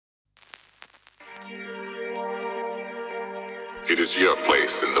It is your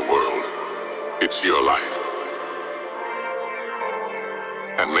place in the world. It's your life.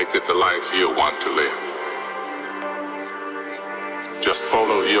 And make it the life you want to live. Just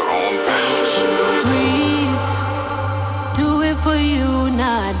follow your own path. Breathe. Do it for you,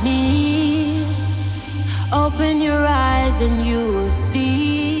 not me. Open your eyes and you will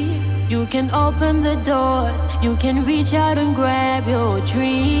see. You can open the doors. You can reach out and grab your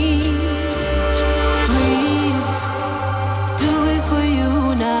dreams. Breathe. Do it for you,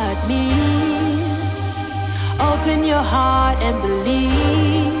 not me. Open your heart and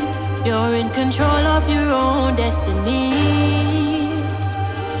believe. You're in control of your own destiny.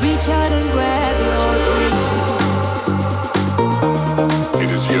 Reach out and grab your dreams. It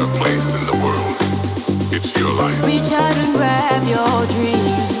is your place in the world. It's your life. Reach out and grab your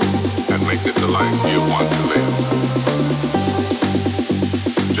dreams. And make it the life you want to live.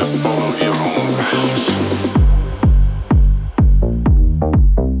 Just follow your own path.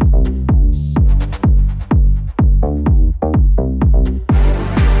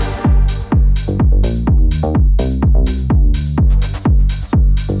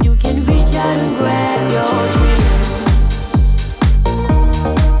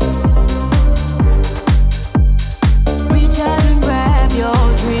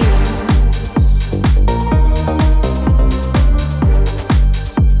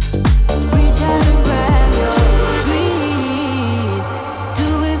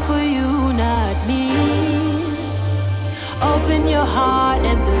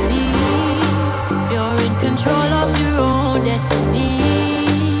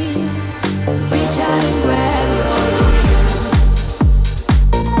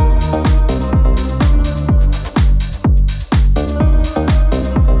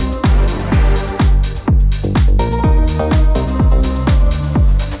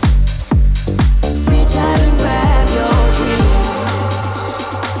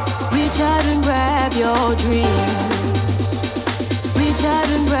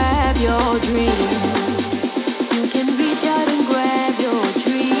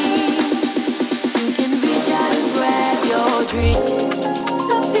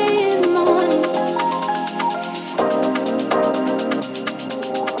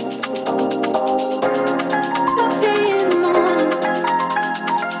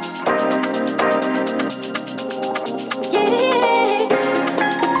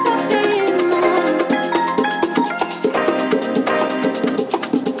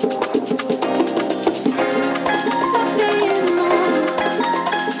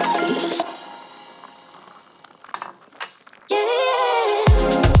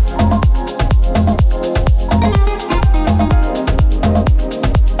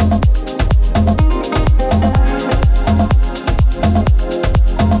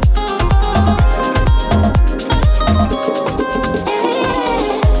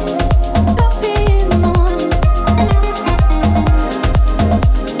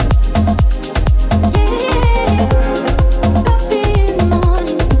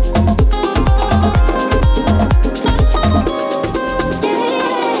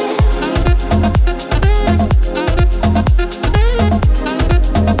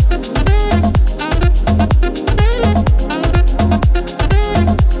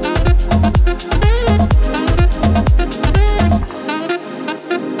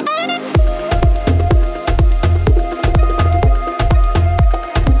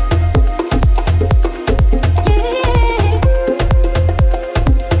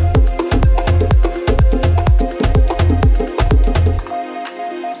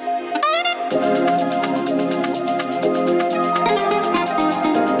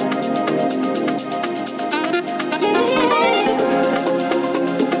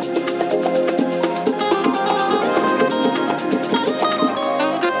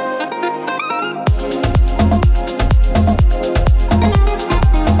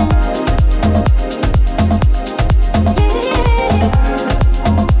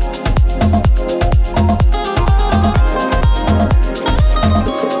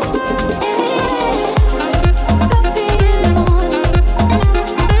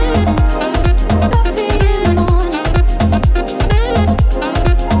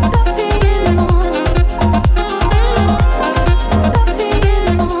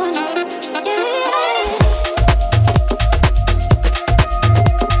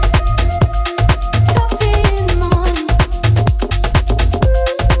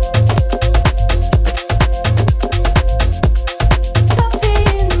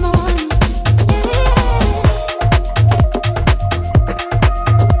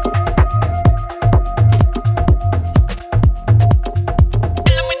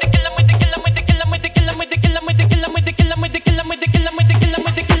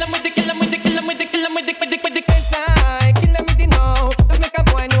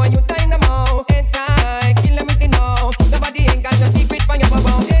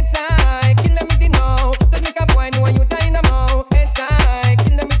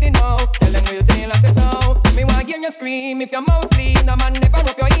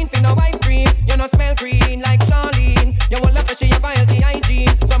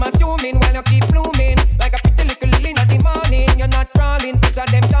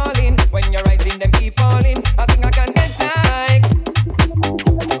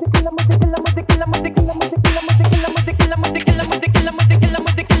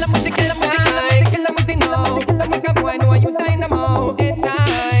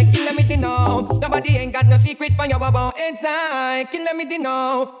 Inside, killing me to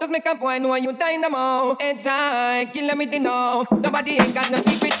know. Just make a boy know you dynamo. Inside, killing me to know. Nobody ain't got no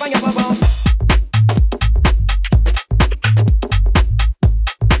secret for your bubble.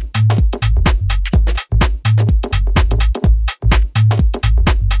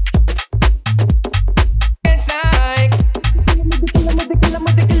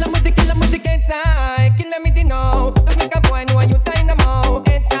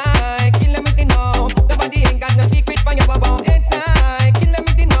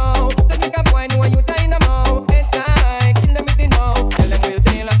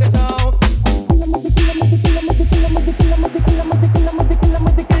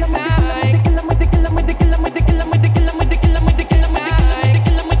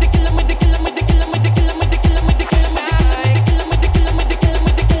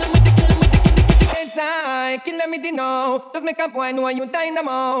 Just make a boy know you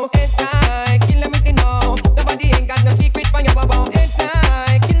dynamo. Inside, kill me to know. Nobody ain't got no secret for your bubble.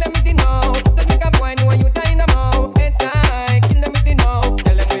 Inside, kill me to know. Just make a boy know you dynamo. Inside, kill me to know.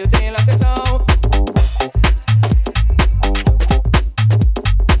 Tell them we'll tell us so.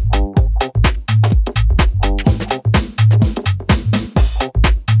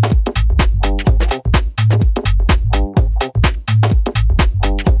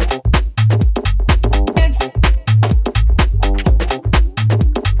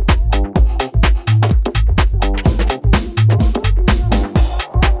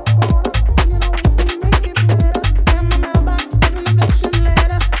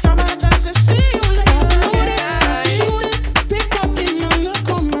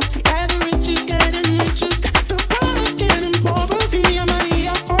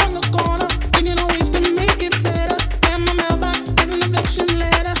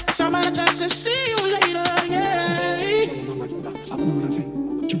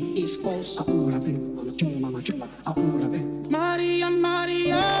 Maria,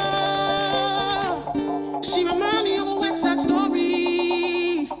 Maria, she remind me of a West Side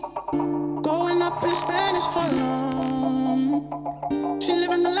Story. Growing up in Spanish Harlem, she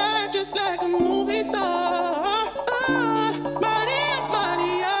living the life just like a movie star. Maria,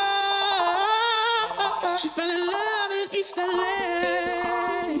 Maria, she fell in love in East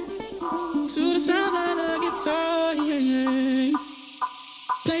LA to the sounds of the guitar, yeah.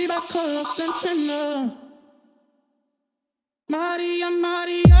 Played by Carlos Santana. Maria,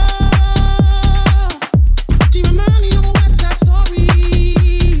 Maria, she remind me of a West Side Story.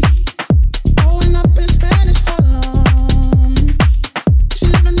 Growing up in Spanish Harlem, she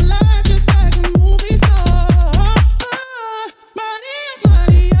living the life just like a movie star. Maria,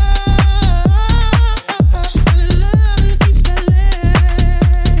 Maria, she fell in love in East LA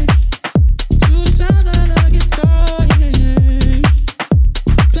to the sounds of the guitar, yeah.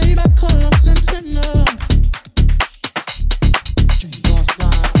 Played by Carlos Santana. Boss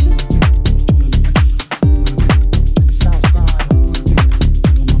line.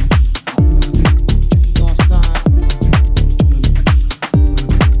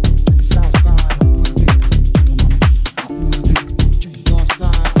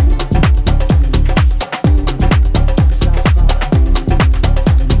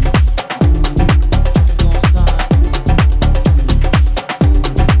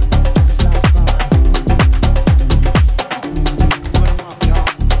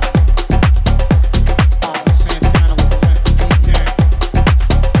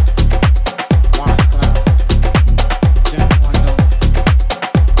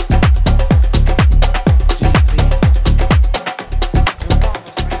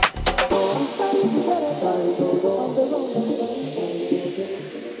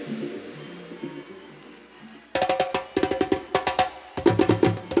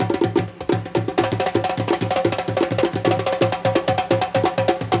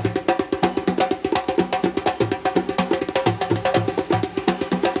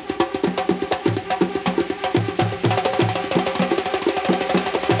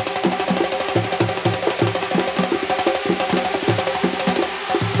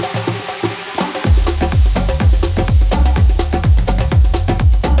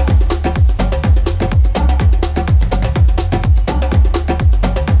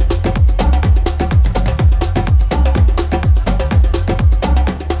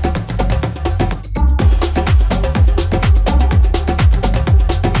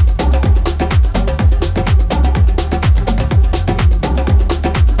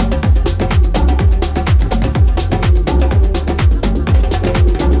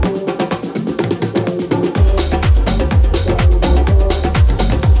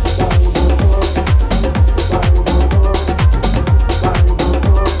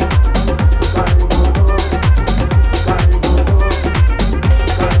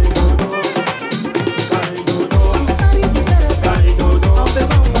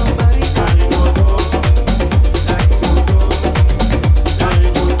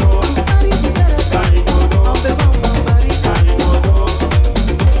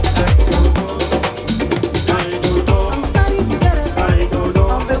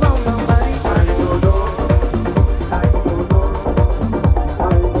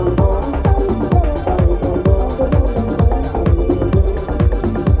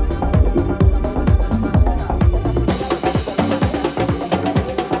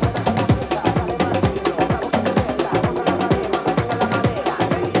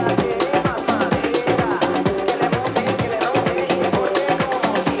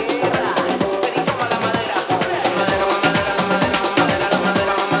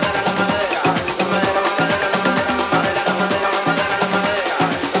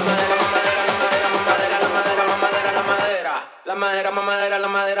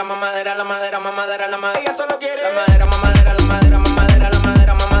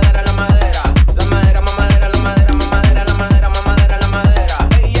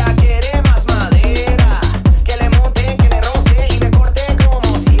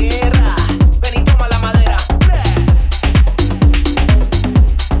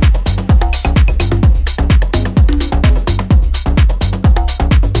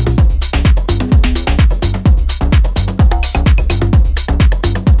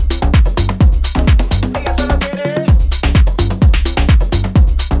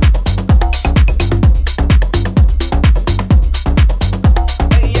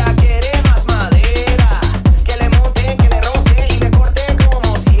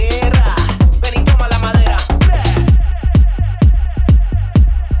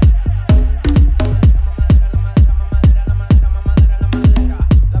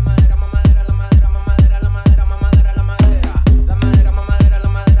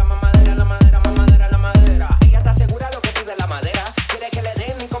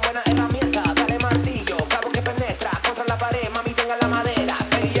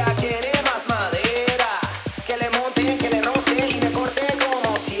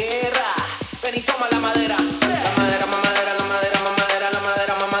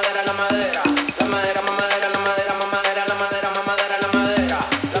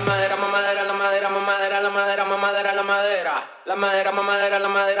 mamadera, la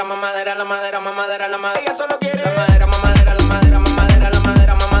madera, mamadera, la madera, mamadera, la madera. Ella solo quiere la madera, mamadera, la madera, mamadera, la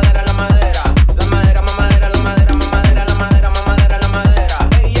madera, mamadera, la madera. La madera, mamadera, la madera, mamadera, la madera, mamadera, la madera.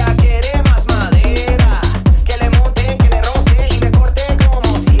 Ella quiere más madera, que le monte, que le roce y le corte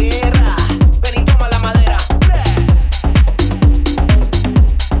como sierra. Ven y toma la madera.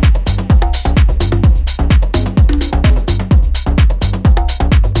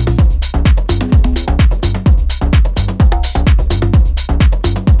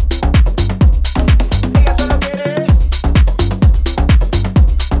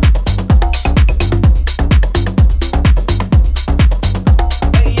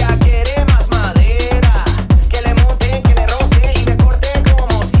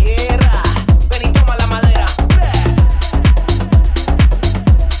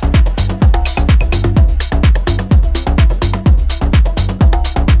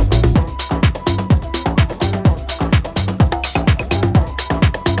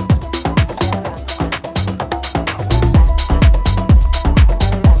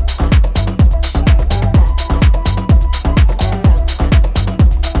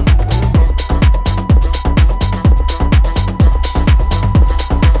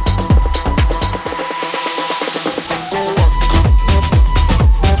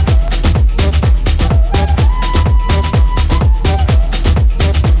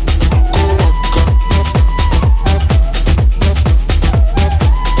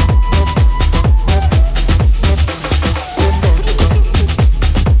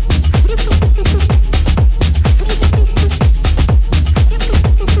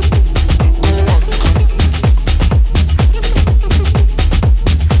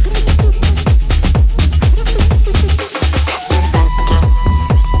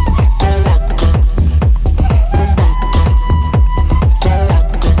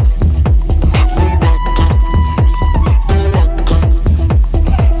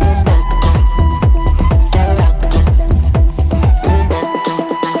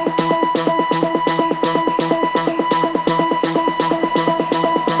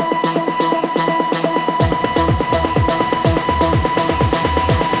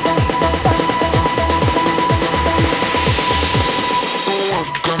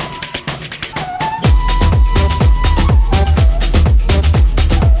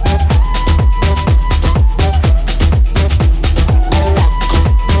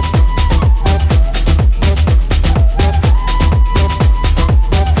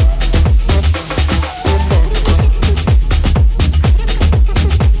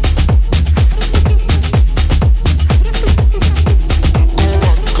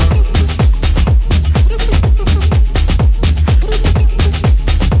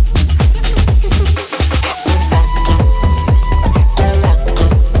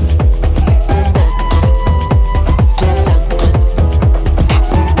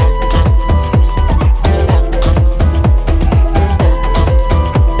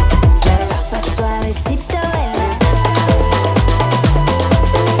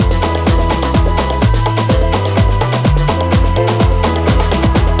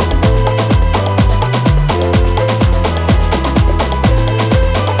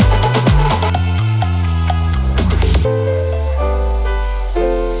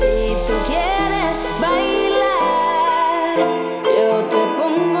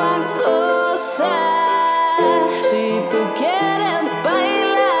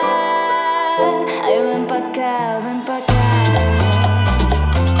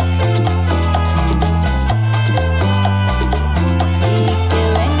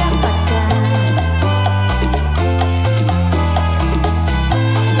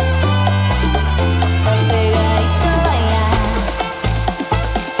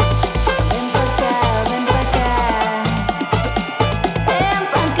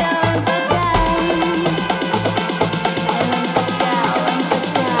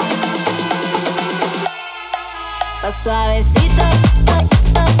 Suavecito. Suavecito.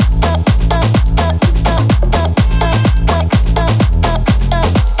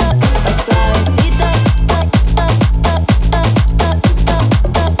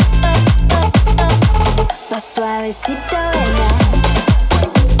 Pa' suavecito, baila.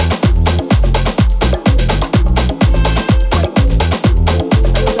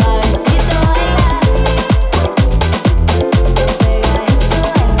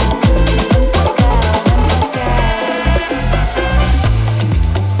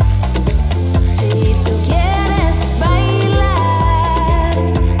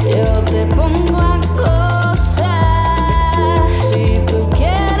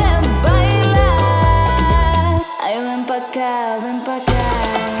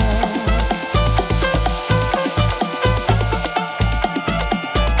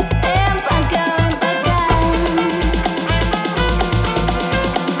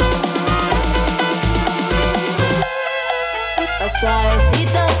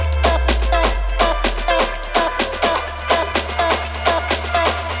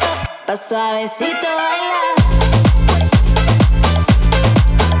 Suavecito baila.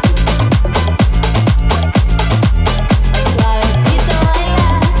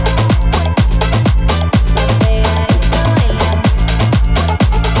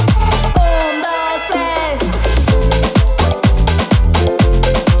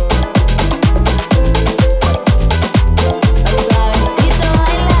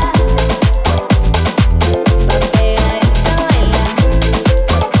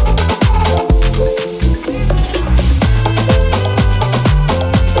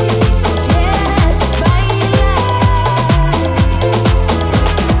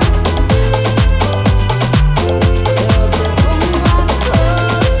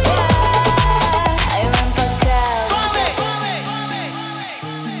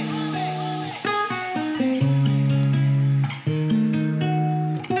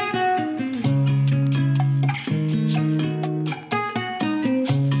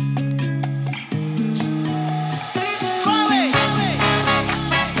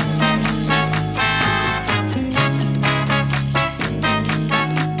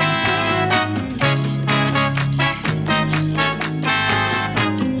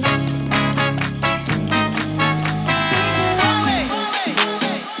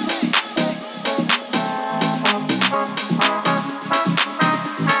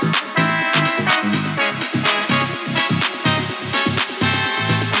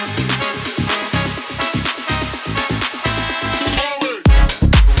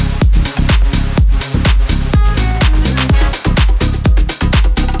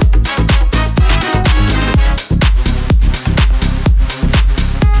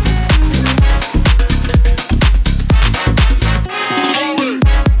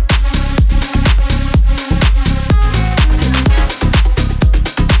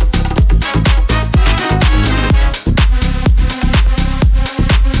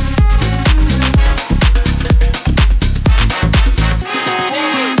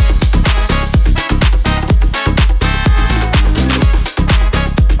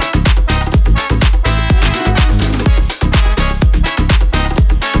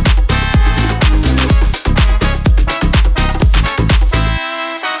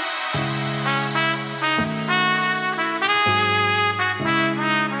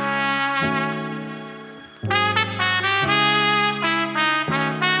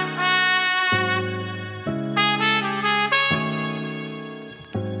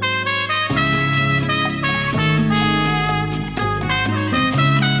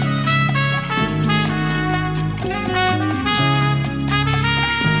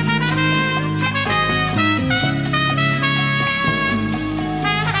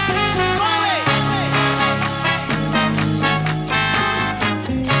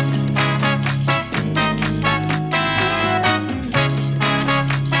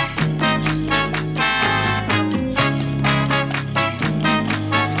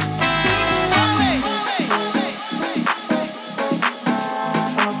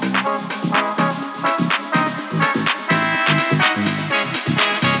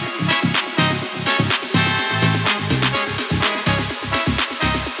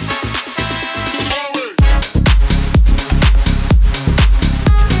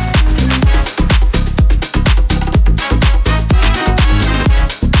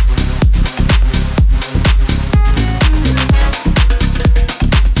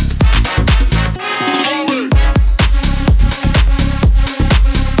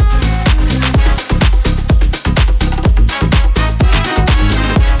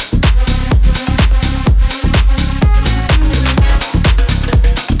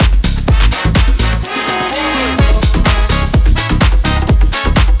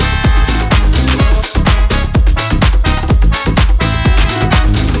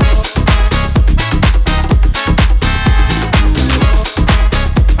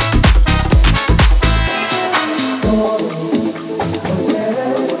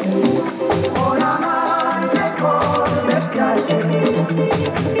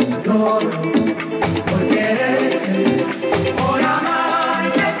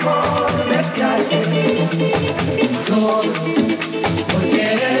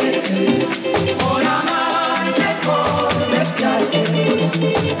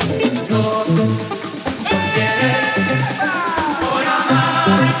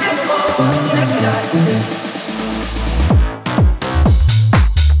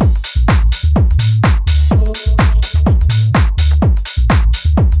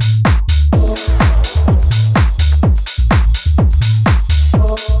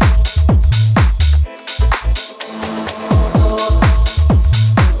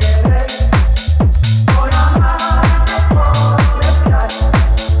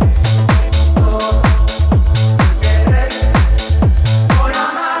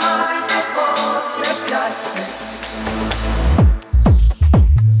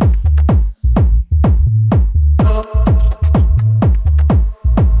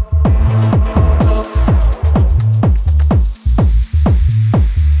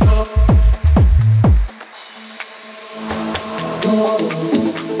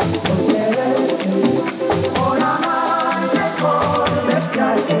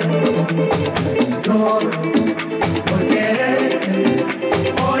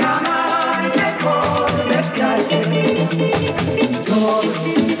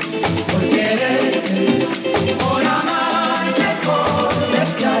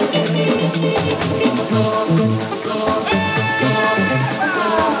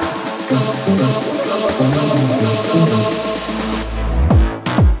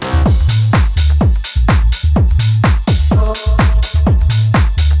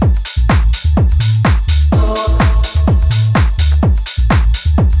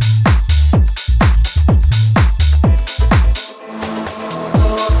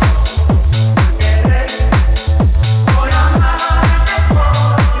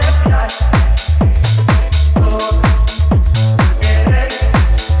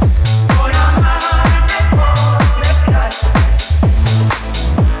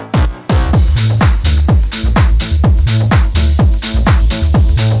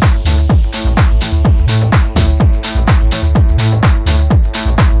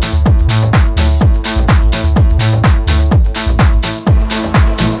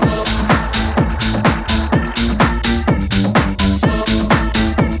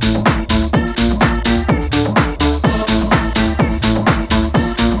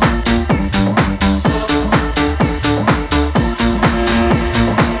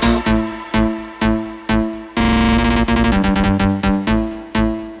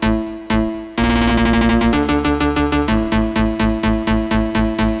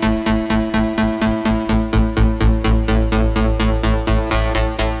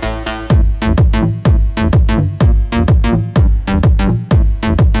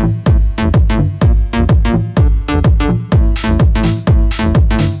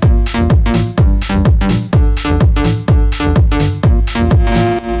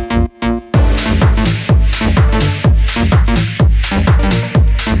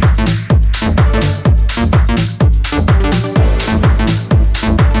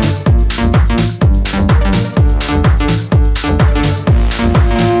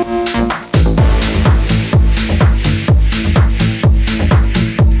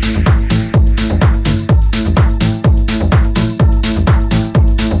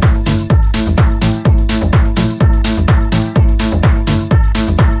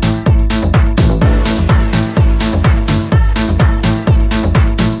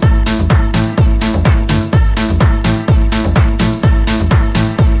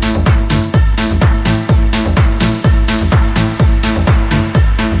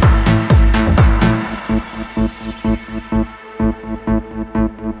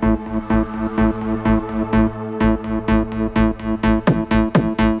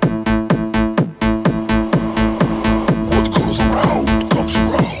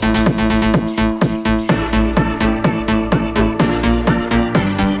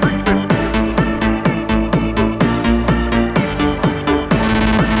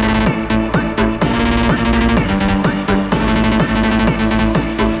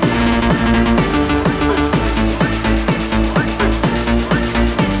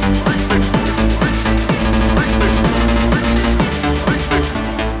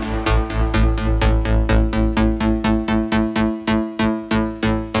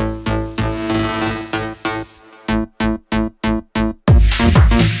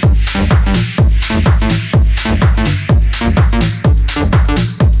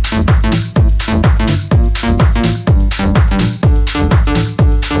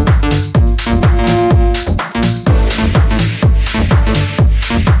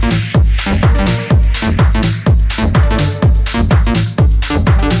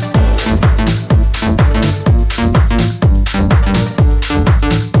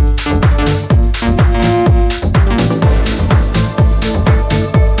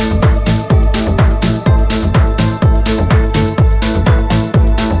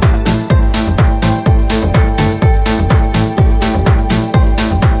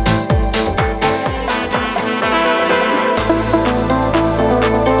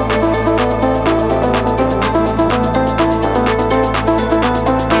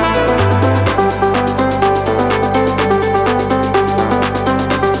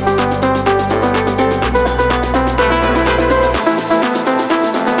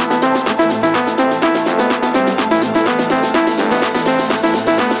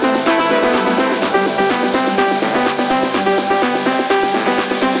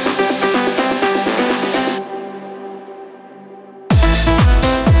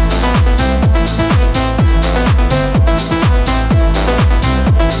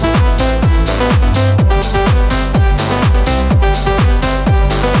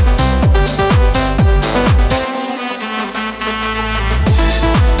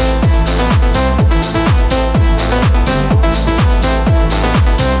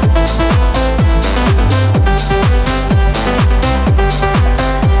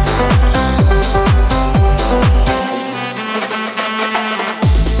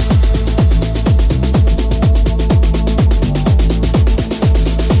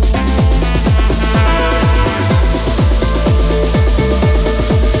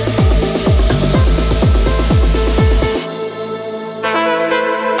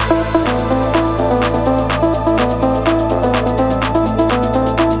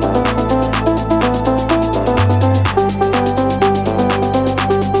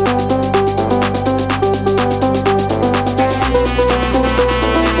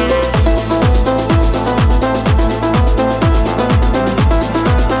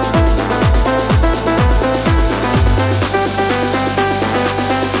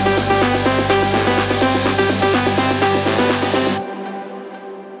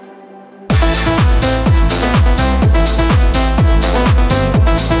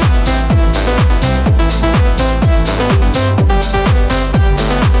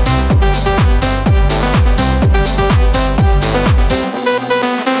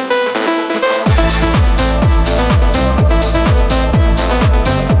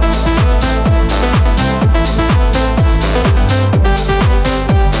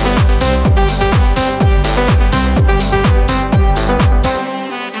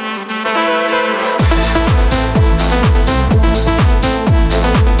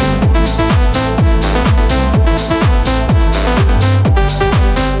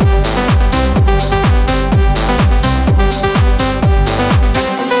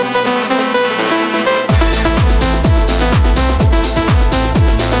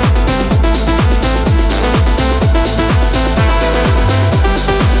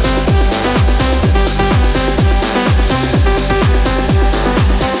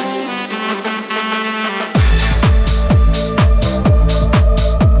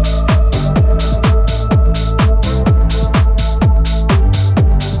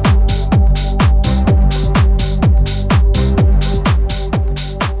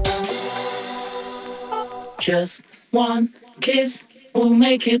 Just one kiss will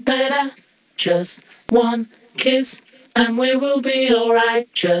make it better. Just one kiss and we will be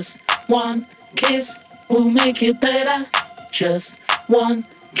alright. Just one kiss will make it better. Just one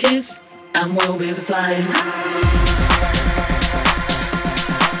kiss and we'll be flying high.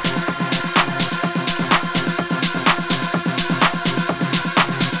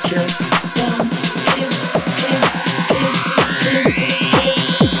 Just one kiss,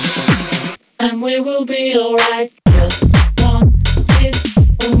 and we will be alright. Just one kiss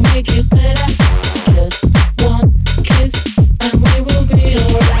will make it better. Just one kiss and we will be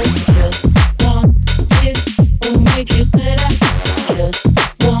alright. Just one kiss will make it better. Just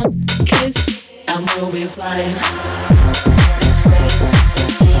one kiss and we'll be flying high.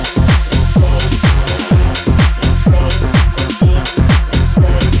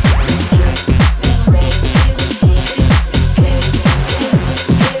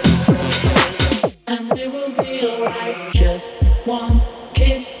 Just one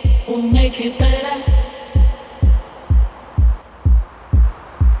kiss will make it better.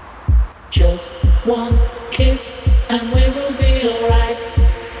 Just one kiss and we will be alright.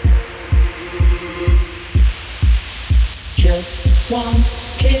 Just one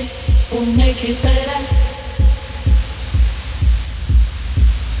kiss will make it better.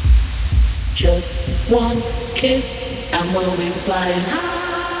 Just one kiss and we'll be flying high.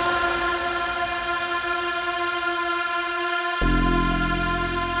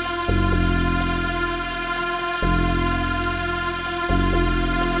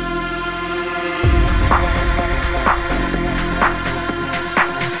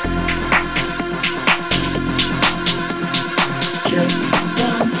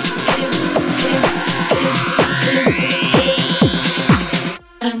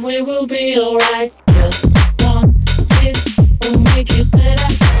 And we will be alright. Just one kiss will make it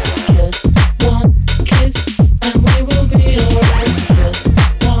better. Just one kiss and we will be alright. Just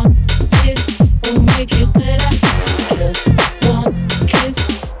one kiss will make it better. Just one kiss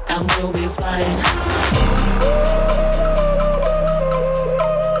and we'll be flying high.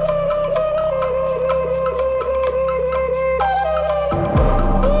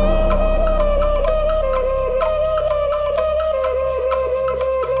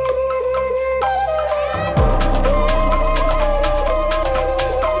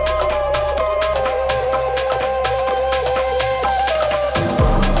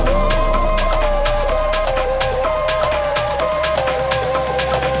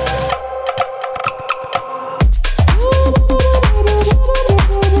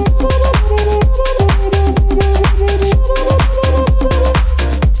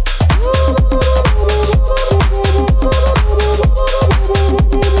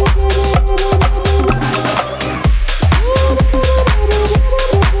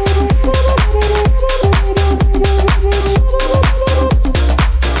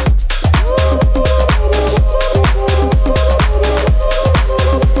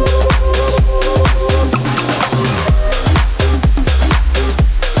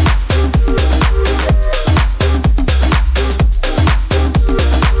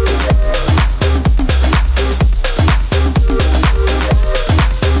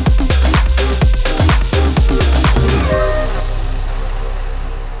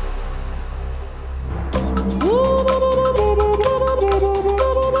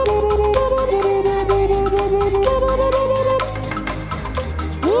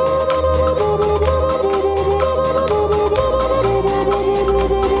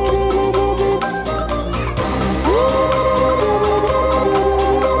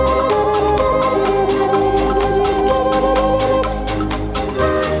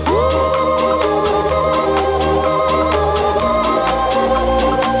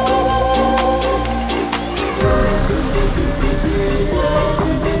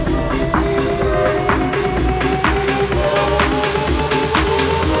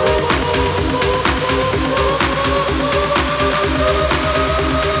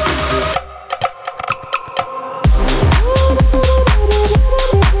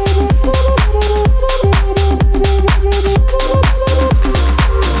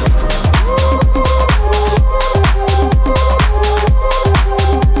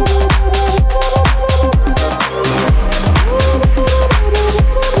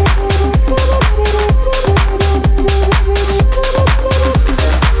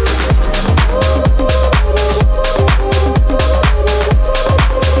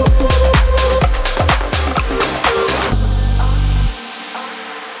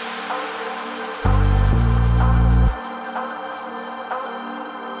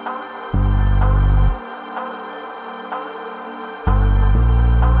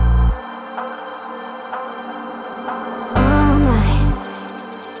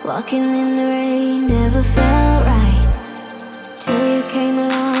 Walking in the rain never felt right till you came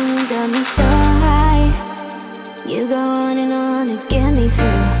along and got me so high. You go on to get me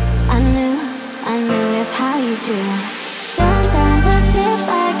through. I knew that's how you do. Sometimes I sit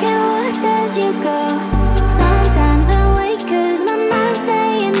back and watch as you go. Sometimes I wait 'cause my mind's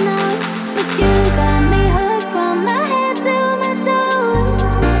saying no. But you got me hooked from my head to my toes.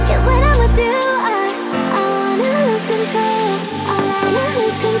 Yeah, when I'm with you, I wanna lose control. I wanna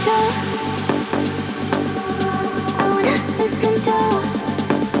lose control. I wanna lose control.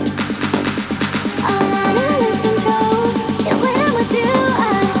 I wanna lose control. Yeah, when I'm with you,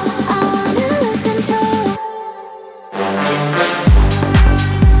 I wanna lose control.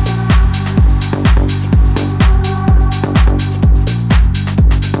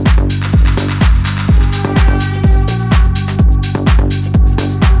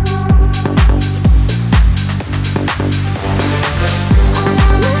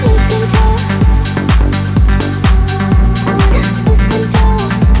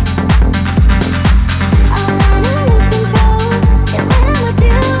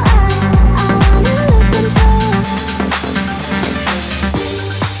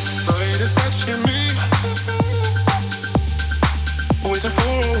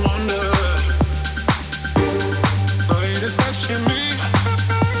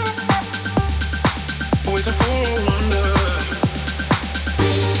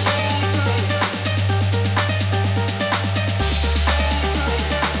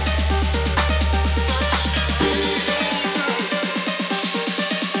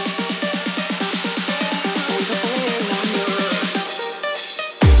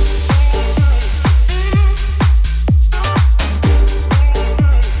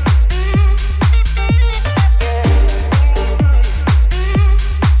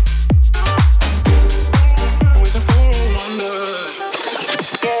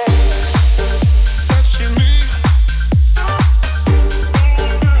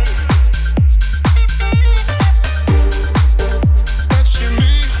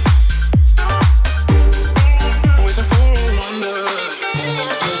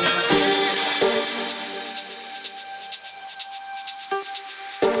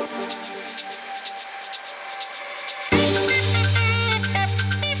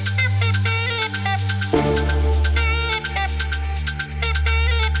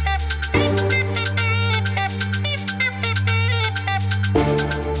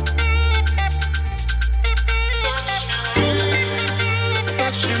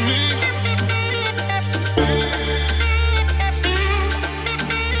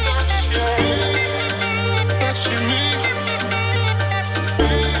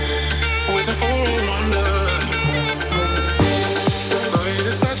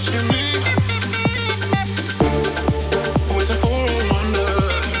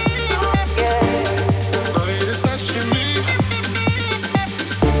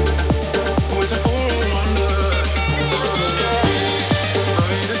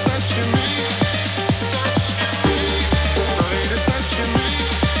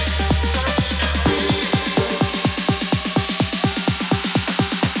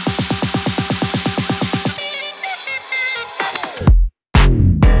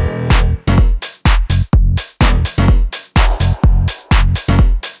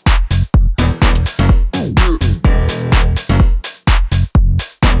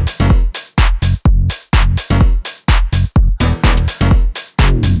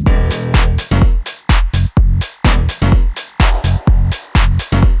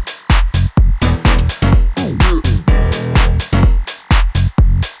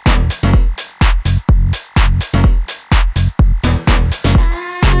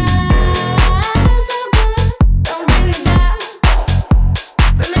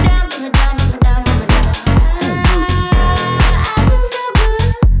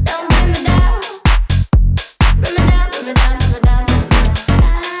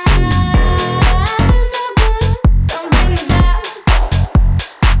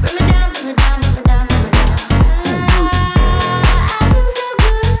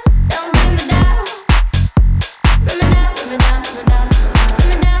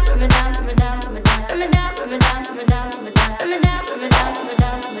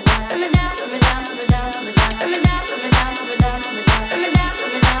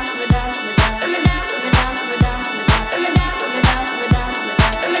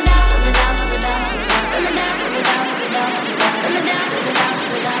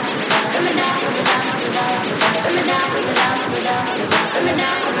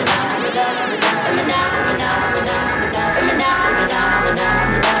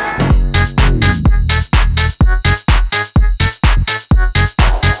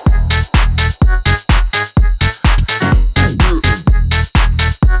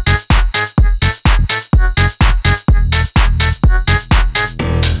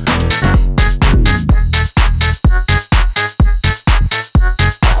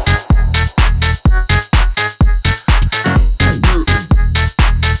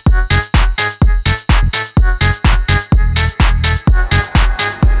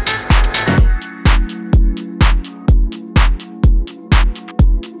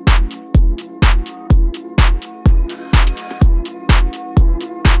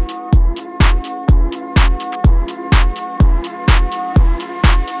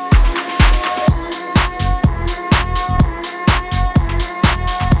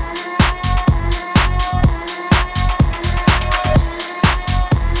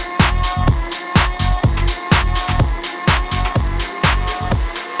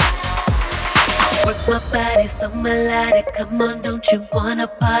 My body's so melodic, come on, don't you wanna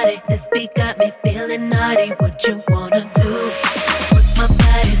party? This beat got me feeling naughty, what you wanna do? Work my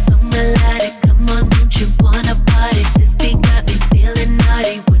body so melodic, come on, don't you wanna party? This beat got me feeling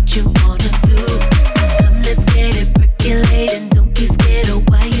naughty, what you wanna do? Come, let's get it percolating, don't be scared of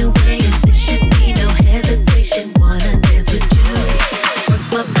why you waiting. There should be no hesitation, wanna dance with you. Work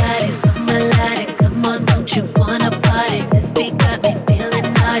my body so melodic, come on, don't you wanna party? This beat got me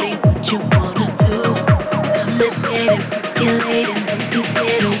feeling naughty, what you wanna do? Come, let's get it percolating, don't be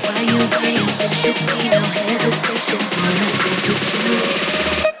scared of why you waiting. There should be no hesitation, wanna dance with you.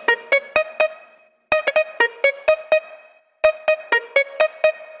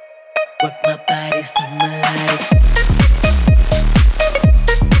 Work my body so melodic.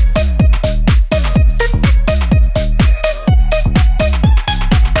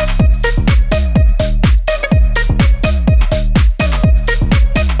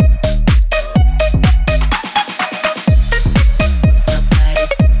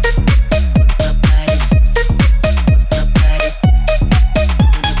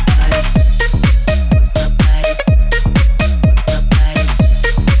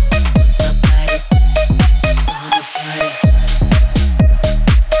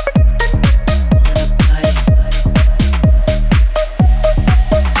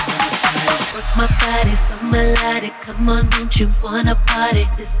 Come on, don't you wanna party?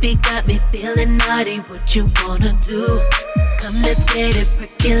 This beat got me feeling naughty, what you wanna do? Come, let's get it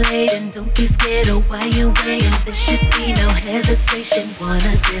percolating, don't be scared of why you waiting. There should be no hesitation,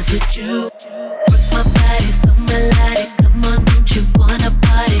 wanna dance with you. Work my body so melodic, come on, don't you wanna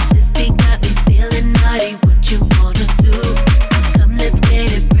party? This beat got me feeling naughty, what you wanna do? Come, let's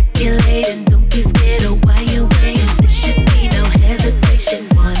get it percolating, don't be scared of why you waiting. There should be no hesitation,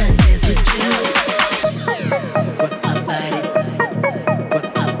 wanna dance with you. Work my body, work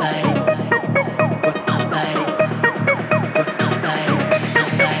my body, work my body, work my body, my body, my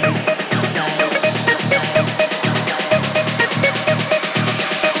body.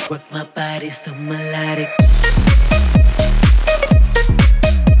 Work my body so melodic.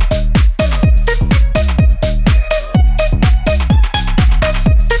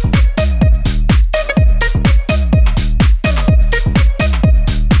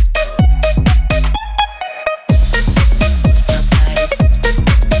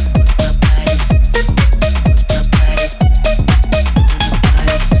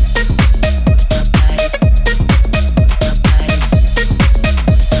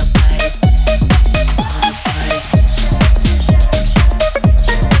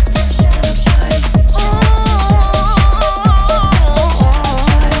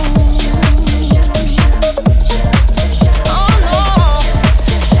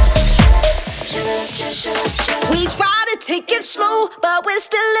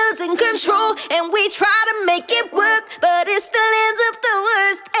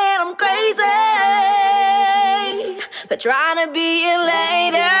 Trying to be a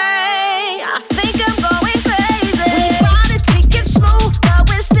lady, I think I'm going crazy. We try to take it slow, but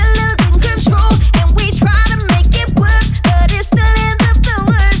we're still losing control. And we try to make it work, but it still ends up the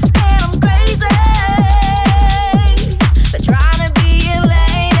worst. And I'm crazy, but trying to be a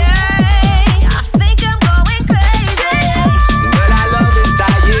lady, I think I'm going crazy. But I love is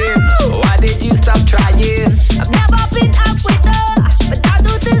dying. Why did you stop trying? I've never been up with her, but I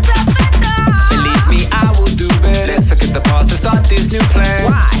do deserve better. Believe me, I will do better. Let's forget the past and start this new plan.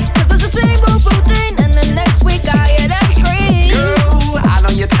 Why? 'Cause it's the same old routine, and the next week I get extreme. Girl, I know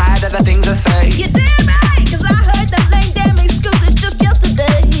you're tired of the things I say. You did right, 'cause I heard them lame damn excuses just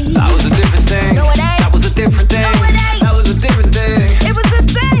yesterday. That was a different thing. No, it ain't. That was a different thing. No, it ain't. That was a different thing. It was the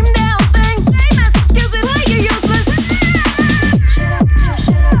same damn thing. Same as excuses, why you useless?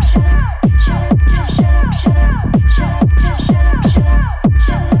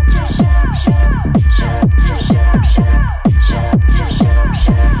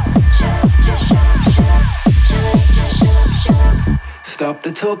 Stop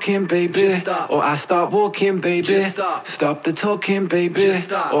the talking, baby, or I start walking, baby. Stop the talking, baby,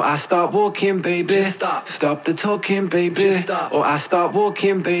 or I start walking, baby. Stop the talking, baby, or I start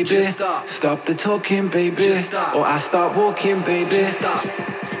walking, baby. Stop the talking, baby, or I start walking, baby.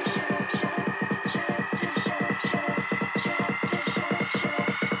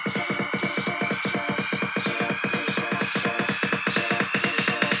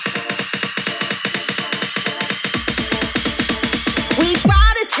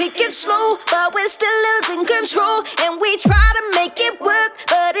 Take it slow, but we're still losing control. And we try to make it work,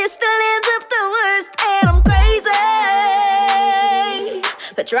 but it still ends up the worst. And I'm crazy,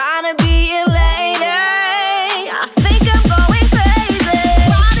 but trying to be a lady, I think I'm going crazy.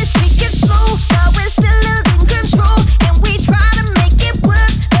 Try to take it slow, but we're still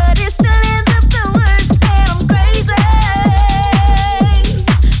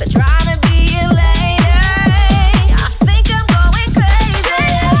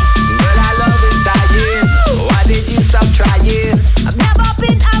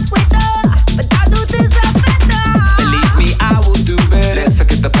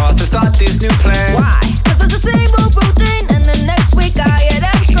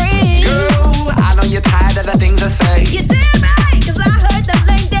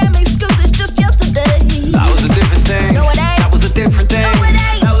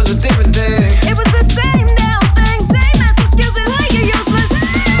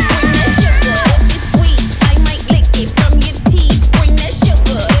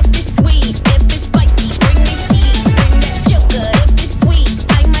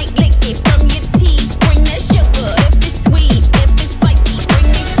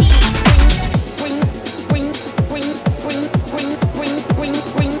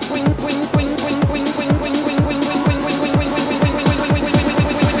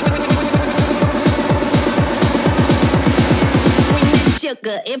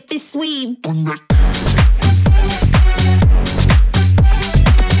spicy.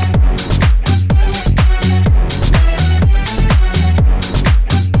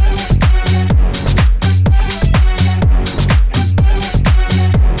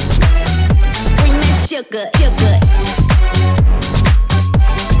 Sugar, sugar.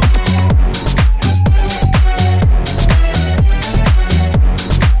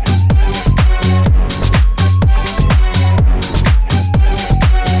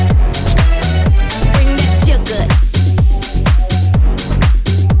 Bring that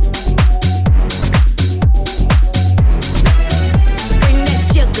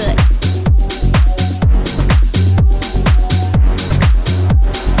sugar.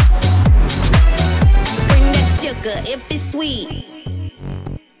 Bring that sugar. If it's sweet,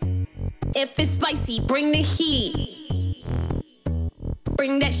 if it's spicy, bring the heat.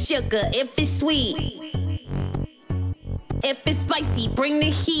 Bring that sugar. If it's sweet, if it's spicy, bring the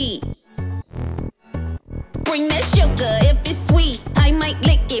heat. Bring that sugar. If it's sweet, I might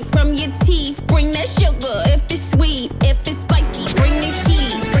lick it from your teeth. Bring that sugar. If it's sweet, if it's spicy, bring the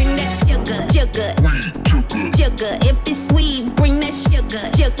heat. Bring that sugar, sugar, sugar. If it's sweet, bring that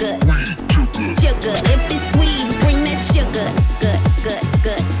sugar, sugar, sugar. If it's sweet, bring that sugar. Good, good,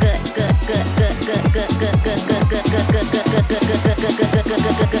 good, good, good, good, good, good, good, good,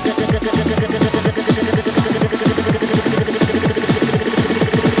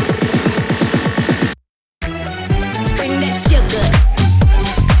 good, good, bring that sugar.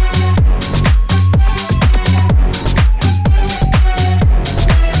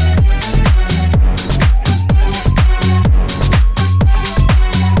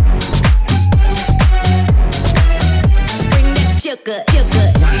 Sugar, sugar.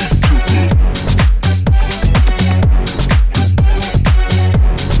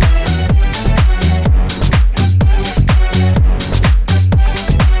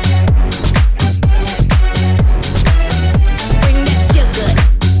 Bring that sugar.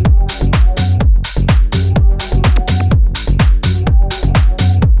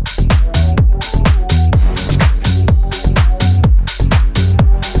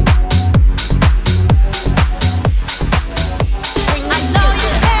 Bring that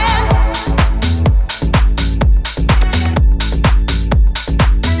sugar.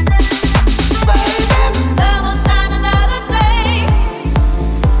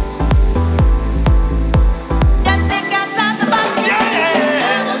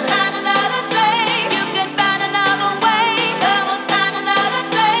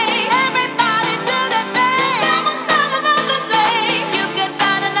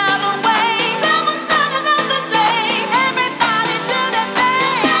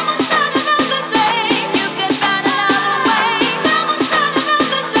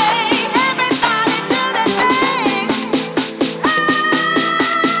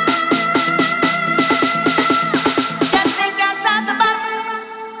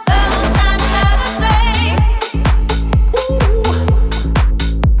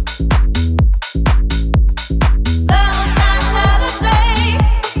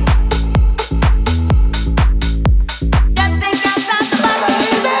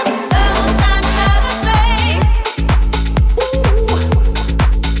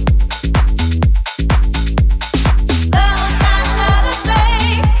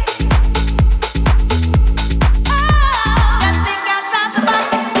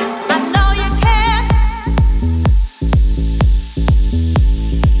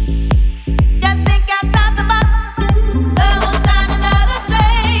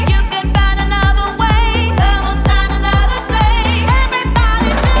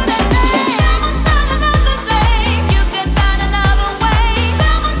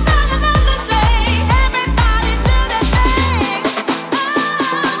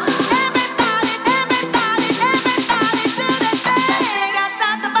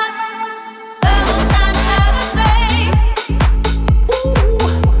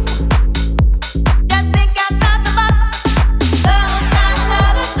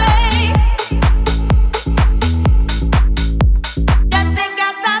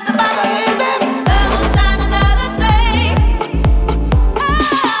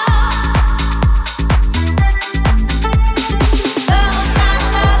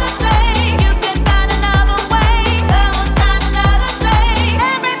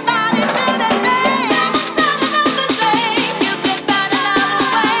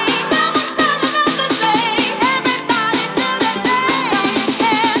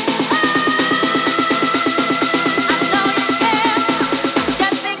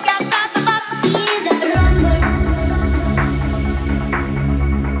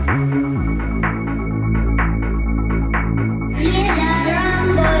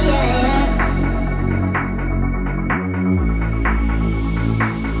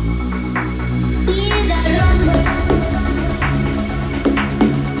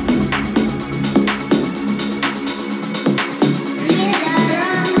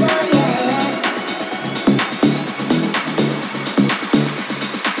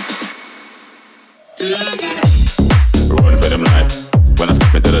 Run for them life. When I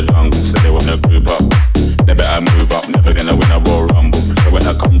step into the jungle, say they wanna group up. They better move up, never gonna win a Royal Rumble. So when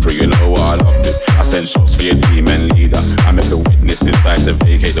I come through, you know what I love to. I send shots for your team and leader. I make a witness inside to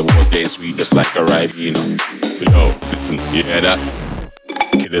vacate. The war's getting sweet just like a ride, you know. Yo, listen, you hear that?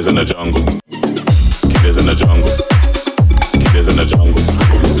 Killers in the jungle. Killers in the jungle. Killers in the jungle.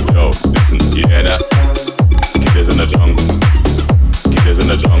 Yo, listen, you hear that? Killers in the jungle. Killers in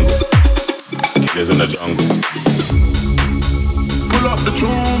the jungle. Killers in the jungle. Pull up the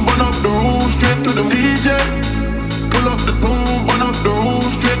tune, burn up the room, straight to the DJ. Pull up the tune, burn up the room,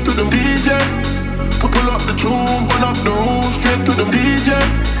 straight to the DJ. Pull up the tune, burn up the room, straight to the DJ.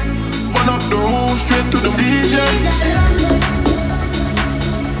 Burn up the room, straight to the DJ.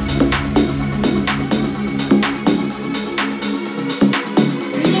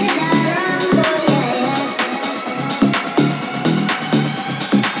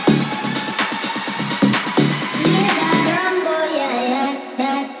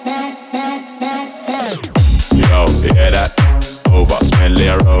 Smelly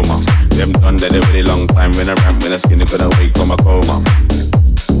aroma. Them done that a really long time when I ramp when I skinny couldn't wake from a coma.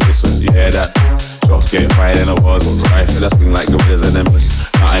 Listen, you hear that? Just get fired in a wars. Rifle that swing like gorillas and embers.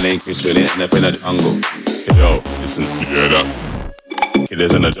 Nothing ain't Chris really end up in the jungle. Yo, listen, you hear that?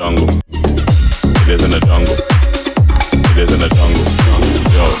 Killers in the jungle. Killers in the jungle. Killers in the jungle.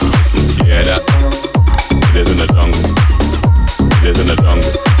 Yo, listen, you hear that? Killers in the jungle. Killers in the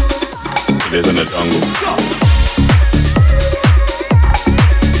jungle. Killers in the jungle.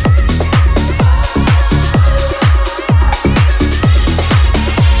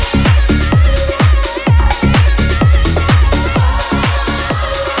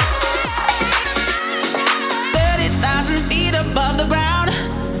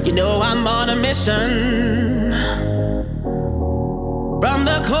 You know I'm on a mission. From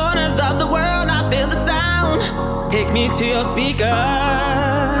the corners of the world, I feel the sound. Take me to your speaker.